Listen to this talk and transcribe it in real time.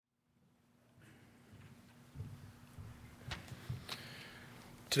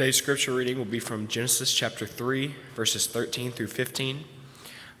Today's scripture reading will be from Genesis chapter 3, verses 13 through 15.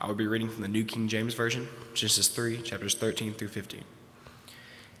 I will be reading from the New King James Version, Genesis 3, chapters 13 through 15.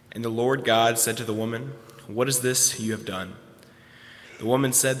 And the Lord God said to the woman, "What is this you have done?" The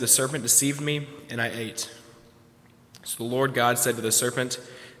woman said, "The serpent deceived me, and I ate." So the Lord God said to the serpent,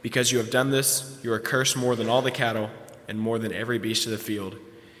 "Because you have done this, you are cursed more than all the cattle, and more than every beast of the field.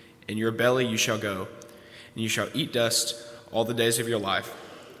 In your belly you shall go, and you shall eat dust all the days of your life.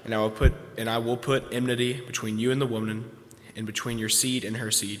 And I will put enmity between you and the woman, and between your seed and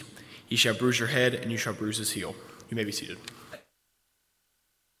her seed. He shall bruise your head, and you shall bruise his heel." You may be seated.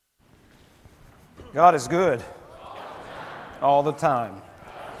 God is good all the time.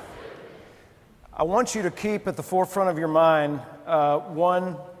 I want you to keep at the forefront of your mind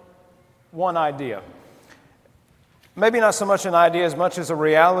one idea. Maybe not so much an idea as much as a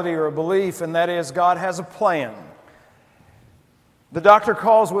reality or a belief, and that is God has a plan. The doctor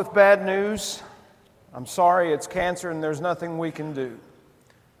calls with bad news. "I'm sorry, it's cancer and there's nothing we can do."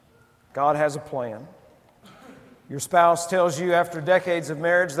 God has a plan. Your spouse tells you after decades of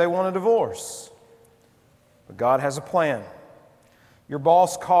marriage they want a divorce. But God has a plan. Your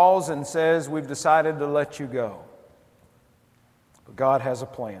boss calls and says, "We've decided to let you go." But God has a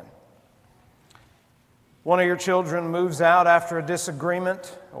plan. One of your children moves out after a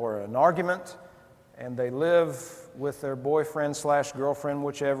disagreement or an argument, and they live with their boyfriend/girlfriend,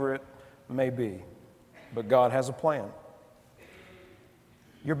 whichever it may be. But God has a plan.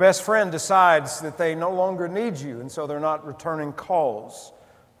 Your best friend decides that they no longer need you, and so they're not returning calls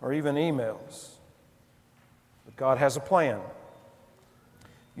or even emails. But God has a plan.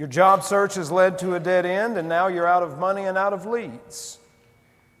 Your job search has led to a dead end, and now you're out of money and out of leads.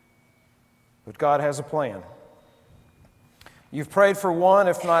 But God has a plan. You've prayed for one,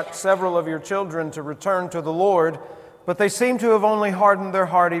 if not several, of your children to return to the Lord, but they seem to have only hardened their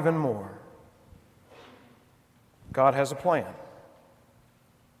heart even more. God has a plan.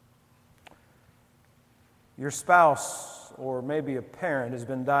 Your spouse, or maybe a parent, has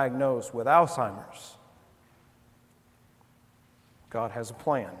been diagnosed with Alzheimer's. God has a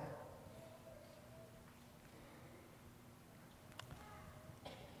plan.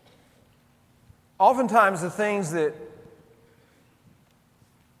 Oftentimes, the things that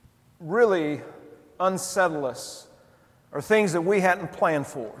really unsettle us are things that we hadn't planned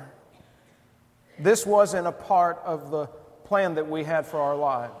for. This wasn't a part of the plan that we had for our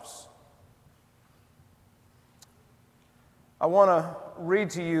lives. I want to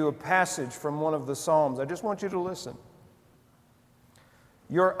read to you a passage from one of the Psalms. I just want you to listen.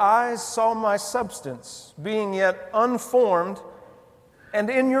 "Your eyes saw my substance, being yet unformed,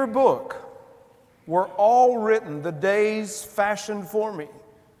 and in your book were all written the days fashioned for me,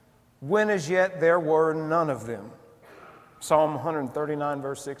 when as yet there were none of them." Psalm 139,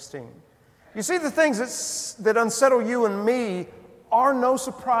 verse 16. You see, the things that unsettle you and me are no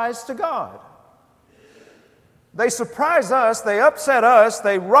surprise to God. They surprise us, they upset us,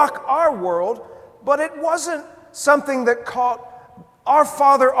 they rock our world, but it wasn't something that caught our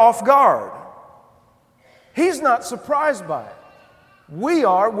Father off guard. He's not surprised by it.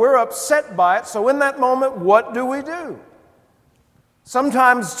 We're upset by it, so in that moment, what do?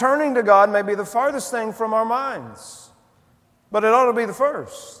 Sometimes turning to God may be the farthest thing from our minds, but it ought to be the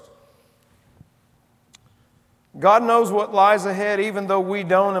first. God knows what lies ahead, even though we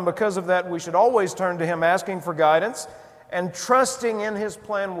don't, and because of that, we should always turn to Him asking for guidance and trusting in His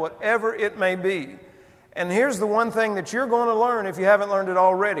plan, whatever it may be. And here's the one thing that you're going to learn if you haven't learned it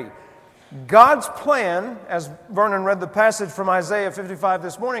already. God's plan, as Vernon read the passage from Isaiah 55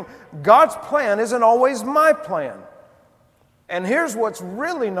 this morning, God's plan isn't always my plan. And here's what's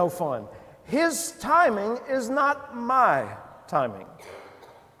really no fun. His timing is not my timing.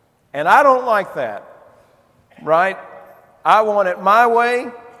 And I don't like that, right? I want it my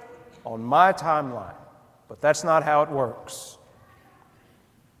way on my timeline. But that's not how it works.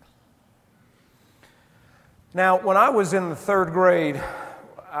 Now, when I was in the third grade,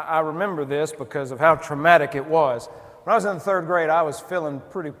 I remember this because of how traumatic it was. When I was in the third grade, I was feeling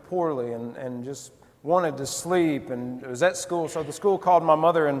pretty poorly and just wanted to sleep, and it was at school, so the school called my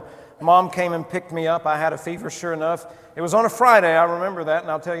mother, and Mom came and picked me up. I had a fever, sure enough. It was on a Friday, I remember that,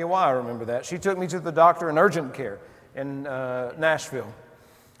 and I'll tell you why I remember that. She took me to the doctor in urgent care in Nashville,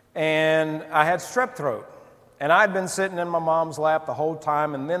 and I had strep throat, and I'd been sitting in my mom's lap the whole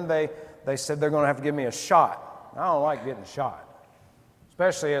time, and then they said they're going to have to give me a shot. I don't like getting shot,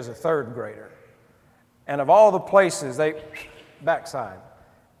 especially as a third grader. And of all the places, backside.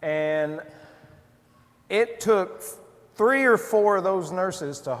 And it took 3 or 4 of those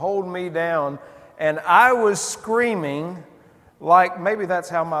nurses to hold me down, and I was screaming like maybe that's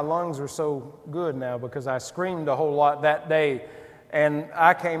how my lungs are so good now, because I screamed a whole lot that day. And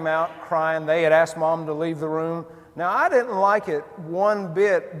I came out crying. They had asked Mom to leave the room. Now, I didn't like it one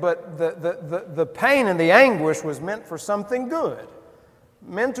bit, but the pain and the anguish was meant for something good,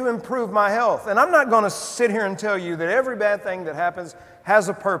 meant to improve my health. And I'm not going to sit here and tell you that every bad thing that happens has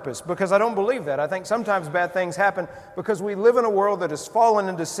a purpose, because I don't believe that. I think sometimes bad things happen because we live in a world that has fallen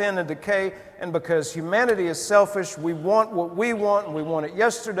into sin and decay, and because humanity is selfish. We want what we want, and we want it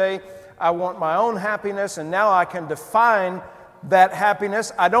yesterday. I want my own happiness, and now I can define that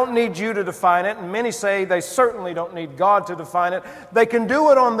happiness. I don't need you to define it, and many say they certainly don't need God to define it. They can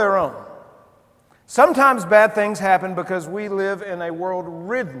do it on their own. Sometimes bad things happen because we live in a world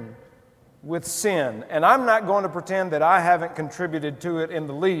ridden with sin, and I'm not going to pretend that I haven't contributed to it in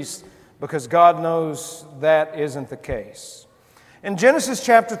the least, because God knows that isn't the case. In Genesis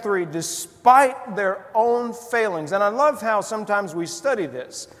chapter 3, despite their own failings, and I love how sometimes we study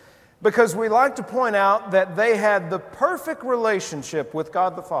this, because we like to point out that they had the perfect relationship with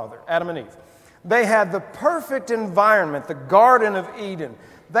God the Father, Adam and Eve. They had the perfect environment, the Garden of Eden.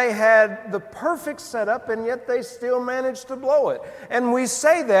 They had the perfect setup, and yet they still managed to blow it. And we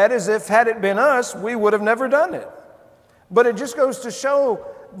say that as if, had it been us, we would have never done it. But it just goes to show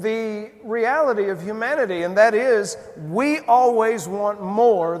the reality of humanity, and that is, we always want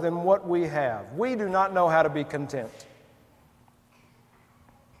more than what we have. We do not know how to be content.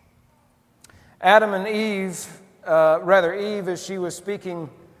 Adam and Eve, Eve, as she was speaking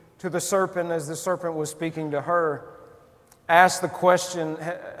to the serpent, as the serpent was speaking to her, asked the question,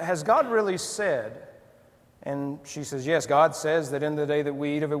 has God really said? And she says, yes, God says that in the day that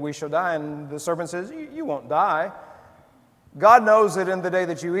we eat of it, we shall die. And the serpent says, you won't die. God knows that in the day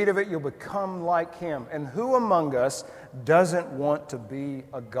that you eat of it, you'll become like Him. And who among us doesn't want to be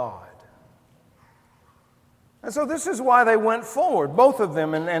a God? And so this is why they went forward, both of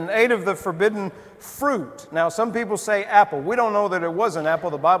them, and ate of the forbidden fruit. Now, some people say apple. We don't know that it was an apple.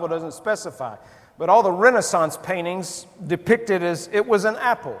 The Bible doesn't specify. But all the Renaissance paintings depict it as it was an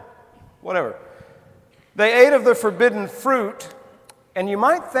apple. Whatever. They ate of the forbidden fruit, and you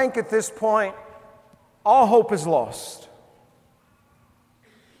might think at this point, all hope is lost.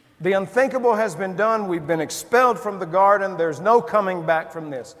 The unthinkable has been done. We've been expelled from the garden. There's no coming back from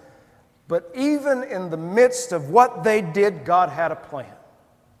this. But even in the midst of what they did, God had a plan.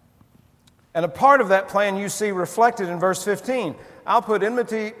 And a part of that plan you see reflected in verse 15. I'll put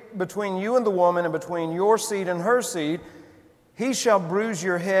enmity between you and the woman, and between your seed and her seed. He shall bruise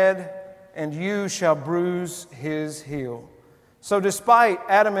your head, and you shall bruise his heel. So despite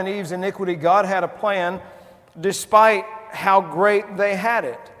Adam and Eve's iniquity, God had a plan, despite how great they had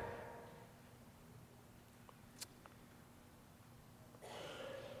it.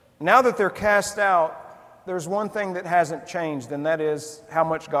 Now that they're cast out, there's one thing that hasn't changed, and that is how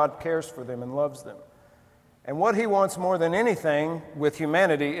much God cares for them and loves them. And what He wants more than anything with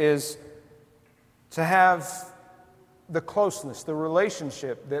humanity is to have the closeness, the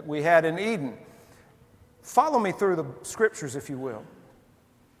relationship that we had in Eden. Follow me through the Scriptures, if you will.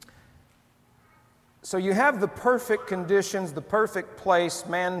 So you have the perfect conditions, the perfect place,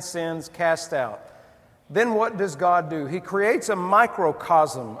 man sins, cast out. Then what does God do? He creates a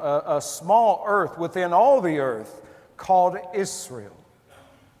microcosm, a small earth within all the earth called Israel.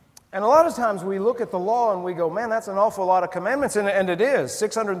 And a lot of times we look at the law and we go, man, that's an awful lot of commandments. And it is.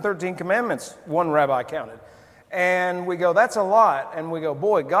 613 commandments, one rabbi counted. And we go, that's a lot. And we go,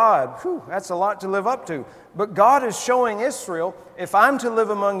 boy, God, that's a lot to live up to. But God is showing Israel, if I'm to live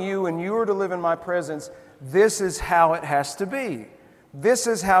among you and you are to live in my presence, this is how it has to be. This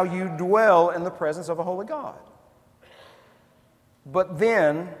is how you dwell in the presence of a holy God. But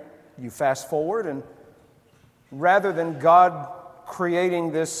then you fast forward, and rather than God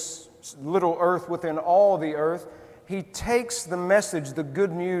creating this little earth within all the earth, He takes the message, the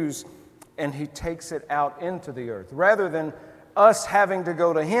good news, and He takes it out into the earth. Rather than us having to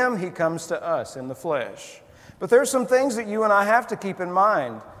go to Him, He comes to us in the flesh. But there are some things that you and I have to keep in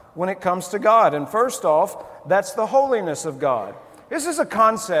mind when it comes to God. And first off, that's the holiness of God. This is a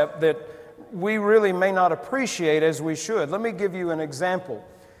concept that we really may not appreciate as we should. Let me give you an example.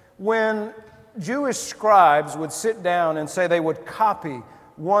 When Jewish scribes would sit down and say they would copy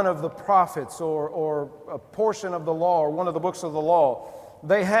one of the prophets or a portion of the law or one of the books of the law,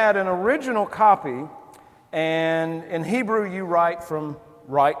 they had an original copy, and in Hebrew you write from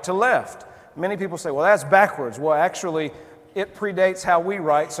right to left. Many people say, well, that's backwards. Well, actually, it predates how we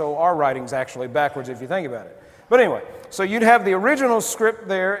write, so our writing's actually backwards if you think about it. But anyway, so you'd have the original script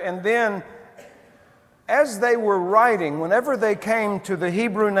there, and then as they were writing, whenever they came to the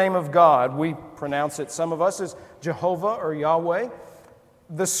Hebrew name of God, we pronounce it, some of us, as Jehovah or Yahweh,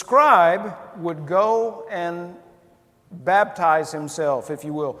 the scribe would go and baptize himself, if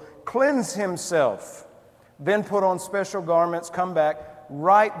you will, cleanse himself, then put on special garments, come back,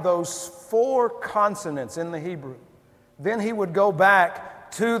 write those 4 consonants in the Hebrew. Then he would go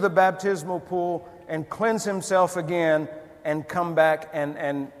back to the baptismal pool and cleanse himself again and come back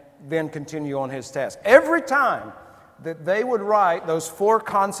and then continue on his task. Every time that they would write those 4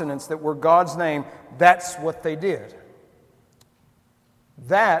 consonants that were God's name, that's what they did.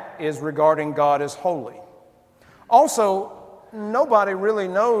 That is regarding God as holy. Also, nobody really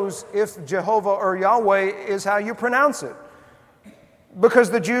knows if Jehovah or Yahweh is how you pronounce it,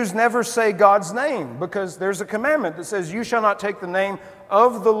 because the Jews never say God's name, because there's a commandment that says, you shall not take the name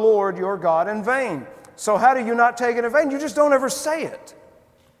of the Lord your God in vain. So how do you not take it in vain? You just don't ever say it.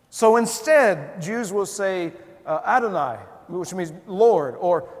 So instead, Jews will say Adonai, which means Lord,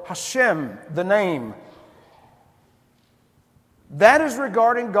 or Hashem, the name. That is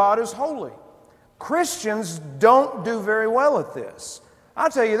regarding God as holy. Christians don't do very well at this. I'll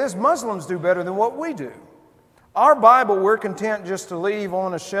tell you this, Muslims do better than what we do. Our Bible, we're content just to leave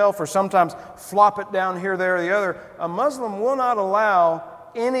on a shelf or sometimes flop it down here, there, or the other. A Muslim will not allow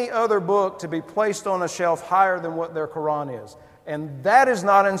any other book to be placed on a shelf higher than what their Quran is. And that is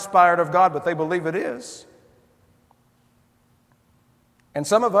not inspired of God, but they believe it is. And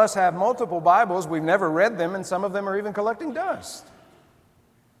some of us have multiple Bibles. We've never read them, and some of them are even collecting dust.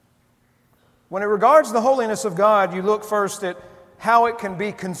 When it regards the holiness of God, you look first at how it can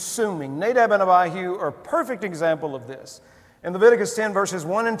be consuming. Nadab and Abihu are a perfect example of this. In Leviticus 10, verses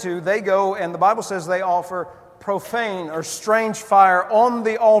 1 and 2, they go, and the Bible says they offer profane or strange fire on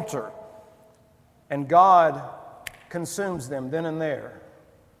the altar. And God consumes them then and there.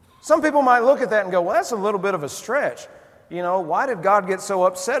 Some people might look at that and go, well, that's a little bit of a stretch. You know, why did God get so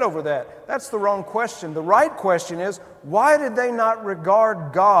upset over that? That's the wrong question. The right question is, why did they not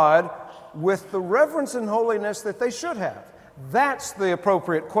regard God with the reverence and holiness that they should have? That's the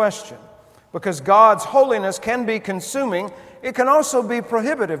appropriate question. Because God's holiness can be consuming. It can also be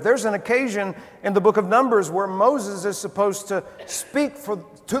prohibitive. There's an occasion in the book of Numbers where Moses is supposed to speak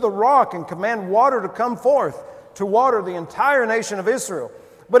to the rock and command water to come forth to water the entire nation of Israel.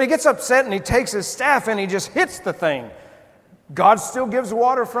 But he gets upset and he takes his staff and he just hits the thing. God still gives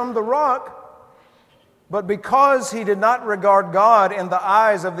water from the rock, but because he did not regard God in the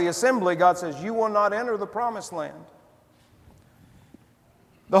eyes of the assembly, God says, you will not enter the promised land.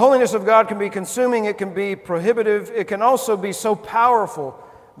 The holiness of God can be consuming, it can be prohibitive, it can also be so powerful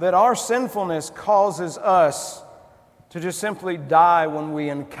that our sinfulness causes us to just simply die when we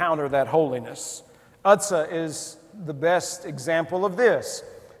encounter that holiness. Uzzah is the best example of this.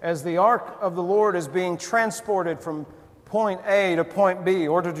 As the ark of the Lord is being transported from point A to point B,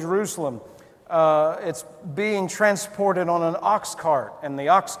 or to Jerusalem, it's being transported on an ox cart, and the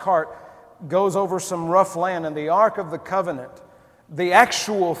ox cart goes over some rough land, and the Ark of the Covenant, the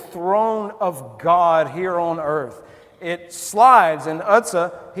actual throne of God here on earth, it slides, and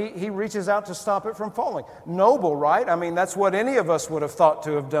Uzzah, he reaches out to stop it from falling. Noble, right? I mean, that's what any of us would have thought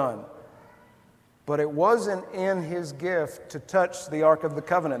to have done. But it wasn't in his gift to touch the Ark of the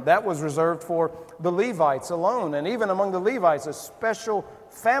Covenant. That was reserved for the Levites alone. And even among the Levites, a special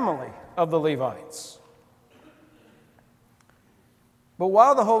family of the Levites. But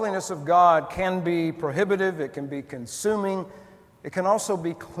while the holiness of God can be prohibitive, it can be consuming, it can also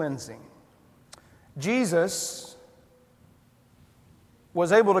be cleansing. Jesus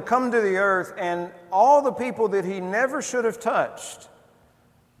was able to come to the earth, and all the people that he never should have touched,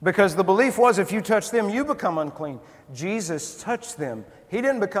 because the belief was if you touch them, you become unclean. Jesus touched them. He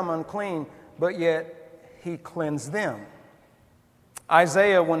didn't become unclean, but yet he cleansed them.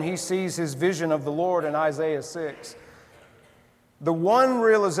 Isaiah, when he sees his vision of the Lord in Isaiah 6, the one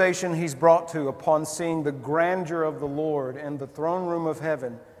realization he's brought to upon seeing the grandeur of the Lord in the throne room of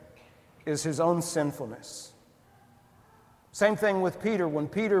heaven is his own sinfulness. Same thing with Peter. When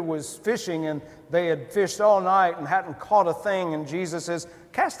Peter was fishing and they had fished all night and hadn't caught a thing, and Jesus says,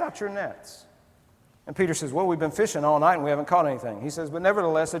 cast out your nets. And Peter says, well, we've been fishing all night and we haven't caught anything. He says, but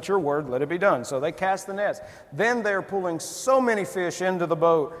nevertheless, at your word, let it be done. So they cast the nets. Then they're pulling so many fish into the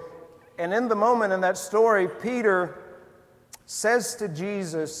boat. And in the moment in that story, Peter says to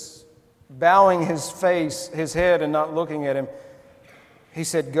Jesus, bowing his face, his head, and not looking at him, he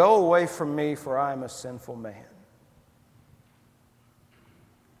said, go away from me, for I am a sinful man.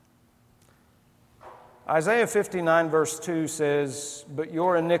 Isaiah 59 verse 2 says, but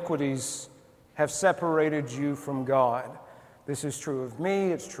your iniquities have separated you from God. This is true of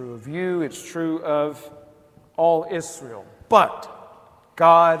me, it's true of you, it's true of all Israel. But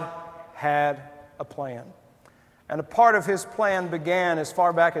God had a plan. And a part of his plan began as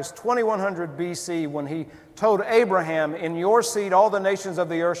far back as 2100 BC when he told Abraham, "In your seed all the nations of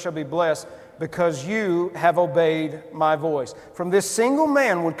the earth shall be blessed because you have obeyed my voice." From this single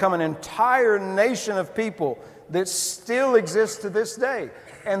man would come an entire nation of people that still exists to this day.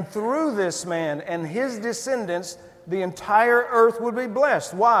 And through this man and his descendants, the entire earth would be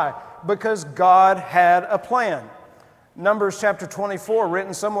blessed. Why? Because God had a plan. Numbers chapter 24,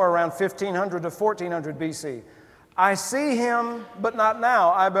 written somewhere around 1500 to 1400 BC. "I see him, but not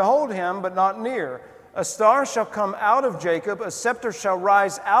now. I behold him, but not near. A star shall come out of Jacob, a scepter shall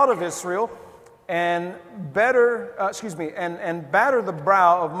rise out of Israel, and batter the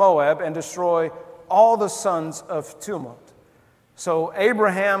brow of Moab, and destroy all the sons of tumult." So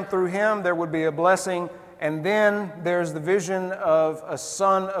Abraham, through him, there would be a blessing. And then there's the vision of a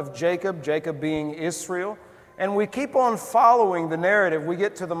son of Jacob, Jacob being Israel. And we keep on following the narrative. We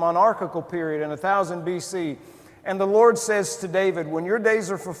get to the monarchical period in 1000 BC. And the Lord says to David, "When your days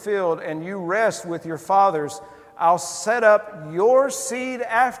are fulfilled and you rest with your fathers, I'll set up your seed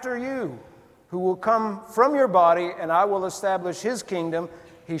after you, who will come from your body, and I will establish his kingdom.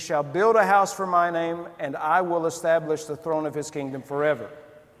 He shall build a house for my name, and I will establish the throne of his kingdom forever."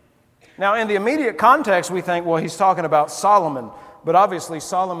 Now, in the immediate context, we think, well, he's talking about Solomon. But obviously,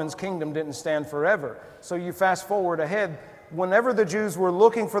 Solomon's kingdom didn't stand forever. So you fast forward ahead. Whenever the Jews were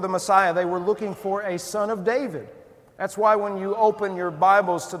looking for the Messiah, they were looking for a son of David. That's why when you open your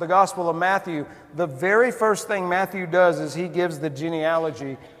Bibles to the Gospel of Matthew, the very first thing Matthew does is he gives the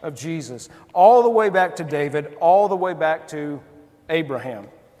genealogy of Jesus. All the way back to David, all the way back to Abraham.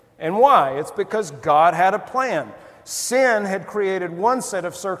 And why? It's because God had a plan. Sin had created one set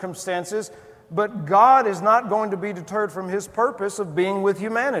of circumstances, but God is not going to be deterred from his purpose of being with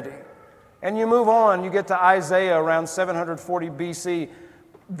humanity. And you move on, you get to Isaiah around 740 BC.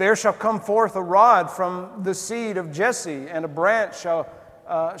 "There shall come forth a rod from the seed of Jesse, and a branch shall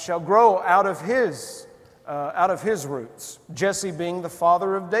grow out of his roots." Jesse being the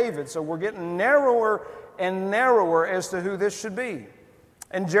father of David. So we're getting narrower and narrower as to who this should be.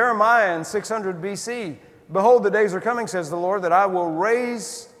 And Jeremiah in 600 BC, "Behold, the days are coming, says the Lord, that I will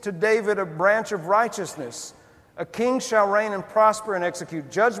raise to David a branch of righteousness. A king shall reign and prosper and execute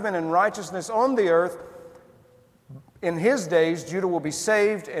judgment and righteousness on the earth. In his days, Judah will be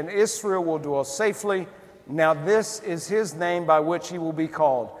saved and Israel will dwell safely. Now this is his name by which he will be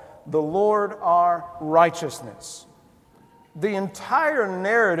called, the Lord our righteousness." The entire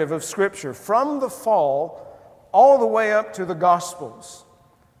narrative of Scripture, from the fall all the way up to the Gospels,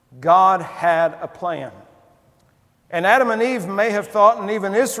 God had a plan. And Adam and Eve may have thought, and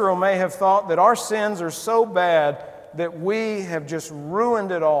even Israel may have thought, that our sins are so bad that we have just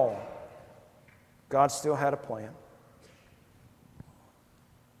ruined it all. God still had a plan.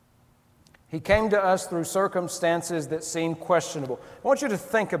 He came to us through circumstances that seemed questionable. I want you to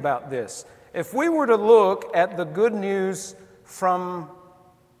think about this. If we were to look at the good news from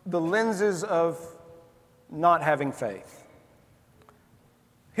the lenses of not having faith,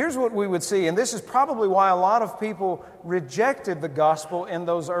 here's what we would see, and this is probably why a lot of people rejected the gospel in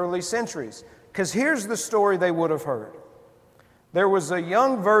those early centuries, because here's the story they would have heard. There was a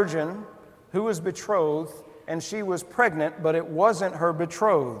young virgin who was betrothed, and she was pregnant, but it wasn't her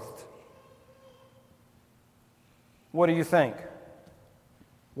betrothed. What do you think?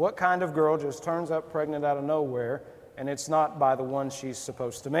 What kind of girl just turns up pregnant out of nowhere, and it's not by the one she's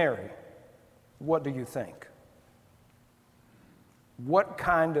supposed to marry? What do you think? What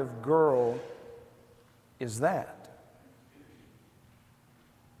kind of girl is that?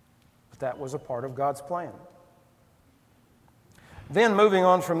 But that was a part of God's plan. Then moving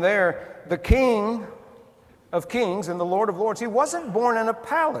on from there, the King of Kings and the Lord of Lords, he wasn't born in a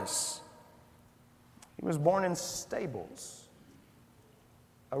palace. He was born in stables,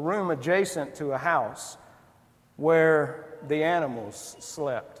 a room adjacent to a house where the animals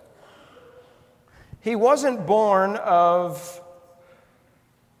slept. He wasn't born of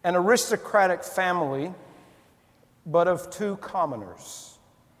an aristocratic family, but of two commoners.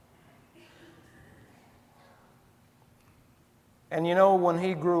 And you know, when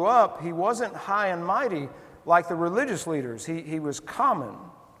he grew up, he wasn't high and mighty like the religious leaders. He was common.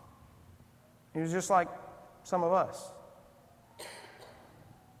 He was just like some of us.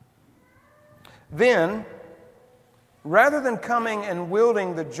 Then, rather than coming and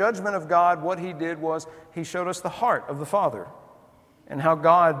wielding the judgment of God, what he did was he showed us the heart of the Father and how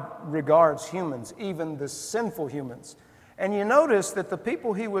God regards humans, even the sinful humans. And you notice that the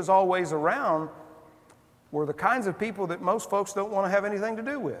people he was always around were the kinds of people that most folks don't want to have anything to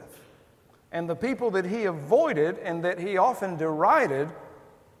do with. And the people that he avoided and that he often derided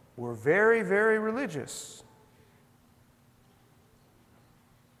were very, very religious.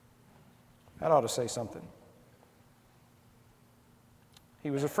 That ought to say something. He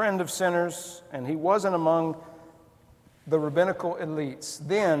was a friend of sinners, and he wasn't among the rabbinical elites.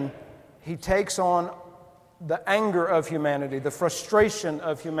 Then he takes on the anger of humanity, the frustration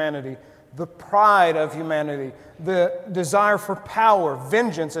of humanity, the pride of humanity, the desire for power,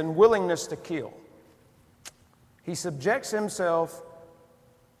 vengeance, and willingness to kill. He subjects himself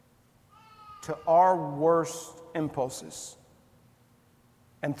to our worst impulses.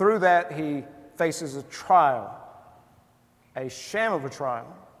 And through that, he faces a trial, a sham of a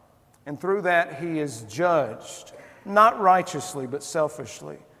trial. And through that, he is judged, not righteously, but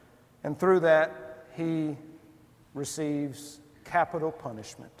selfishly. And through that, he receives capital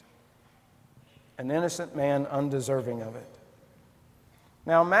punishment. An innocent man undeserving of it.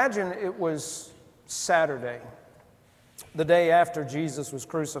 Now imagine it was Saturday, the day after Jesus was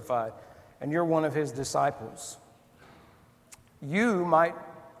crucified, and you're one of his disciples. You might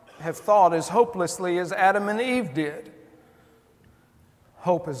have thought as hopelessly as Adam and Eve did.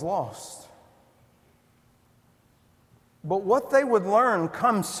 Hope is lost. But what they would learn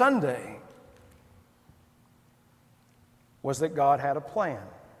come Sunday was that God had a plan.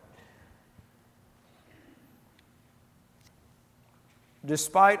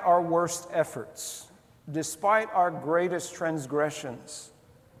 Despite our worst efforts, despite our greatest transgressions,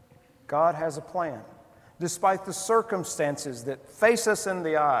 God has a plan. Despite the circumstances that face us in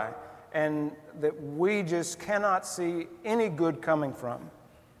the eye and that we just cannot see any good coming from,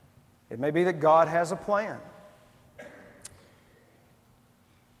 it may be that God has a plan.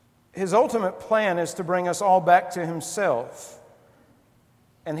 His ultimate plan is to bring us all back to himself.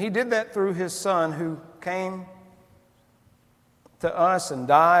 And he did that through his Son, who came to us and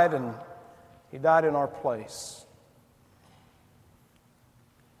he died in our place.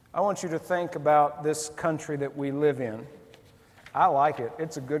 I want you to think about this country that we live in. I like it.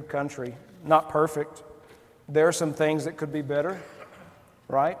 It's a good country. Not perfect. There are some things that could be better,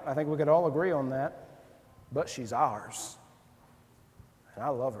 right? I think we could all agree on that. But she's ours. And I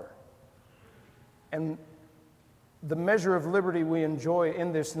love her. And the measure of liberty we enjoy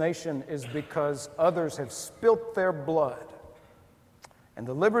in this nation is because others have spilt their blood. And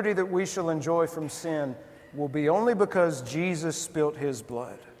the liberty that we shall enjoy from sin will be only because Jesus spilt his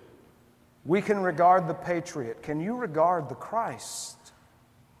blood. We can regard the patriot. Can you regard the Christ?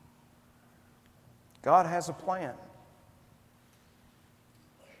 God has a plan.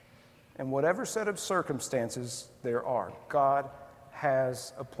 And whatever set of circumstances there are, God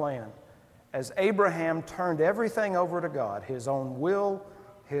has a plan. As Abraham turned everything over to God, his own will,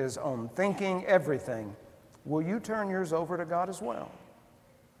 his own thinking, everything, will you turn yours over to God as well?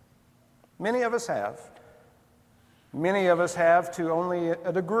 Many of us have. Many of us have to only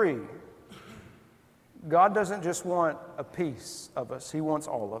a degree. God doesn't just want a piece of us. He wants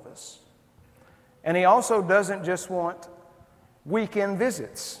all of us. And he also doesn't just want weekend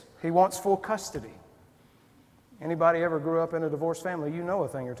visits. He wants full custody. Anybody ever grew up in a divorced family, you know a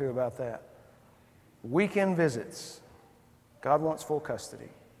thing or two about that. Weekend visits. God wants full custody.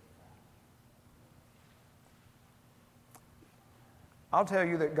 I'll tell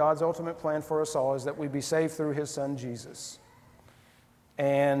you that God's ultimate plan for us all is that we be saved through his Son, Jesus.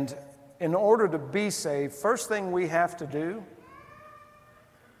 And in order to be saved, first thing we have to do,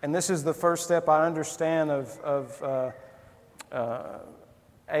 and this is the first step I understand of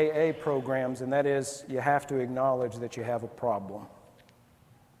AA programs, and that is you have to acknowledge that you have a problem.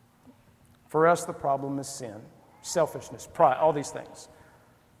 For us, the problem is sin, selfishness, pride, all these things.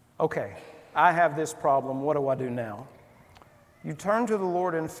 Okay, I have this problem. What do I do now? You turn to the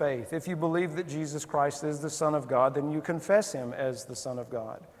Lord in faith. If you believe that Jesus Christ is the Son of God, then you confess him as the Son of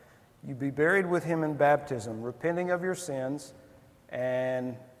God. You be buried with him in baptism, repenting of your sins,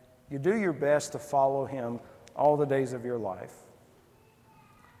 and you do your best to follow him all the days of your life.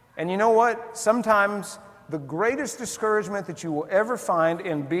 And you know what? Sometimes the greatest discouragement that you will ever find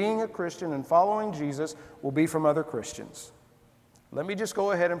in being a Christian and following Jesus will be from other Christians. Let me just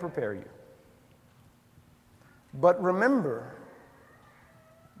go ahead and prepare you. But remember,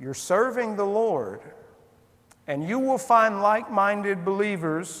 you're serving the Lord, and you will find like-minded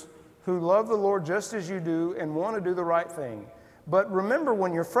believers who love the Lord just as you do and want to do the right thing. But remember,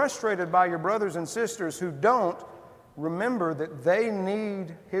 when you're frustrated by your brothers and sisters who don't, remember that they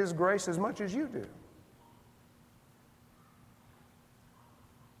need his grace as much as you do.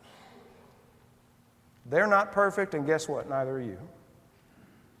 They're not perfect, and guess what? Neither are you.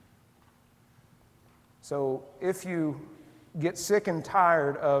 So if you get sick and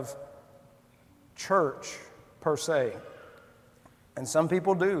tired of church per se. And some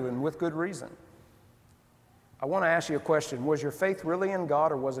people do, and with good reason. I want to ask you a question. Was your faith really in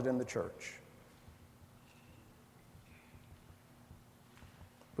God, or was it in the church?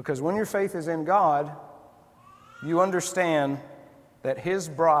 Because when your faith is in God, you understand that His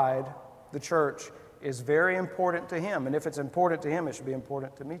bride, the church, is very important to Him. And if it's important to Him, it should be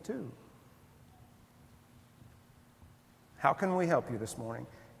important to me too. How can we help you this morning?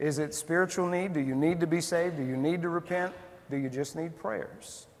 Is it spiritual need? Do you need to be saved? Do you need to repent? Do you just need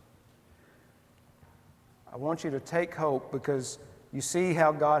prayers? I want you to take hope, because you see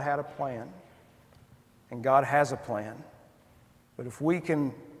how God had a plan. And God has a plan. But if we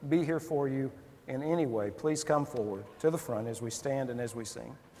can be here for you in any way, please come forward to the front as we stand and as we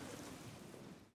sing.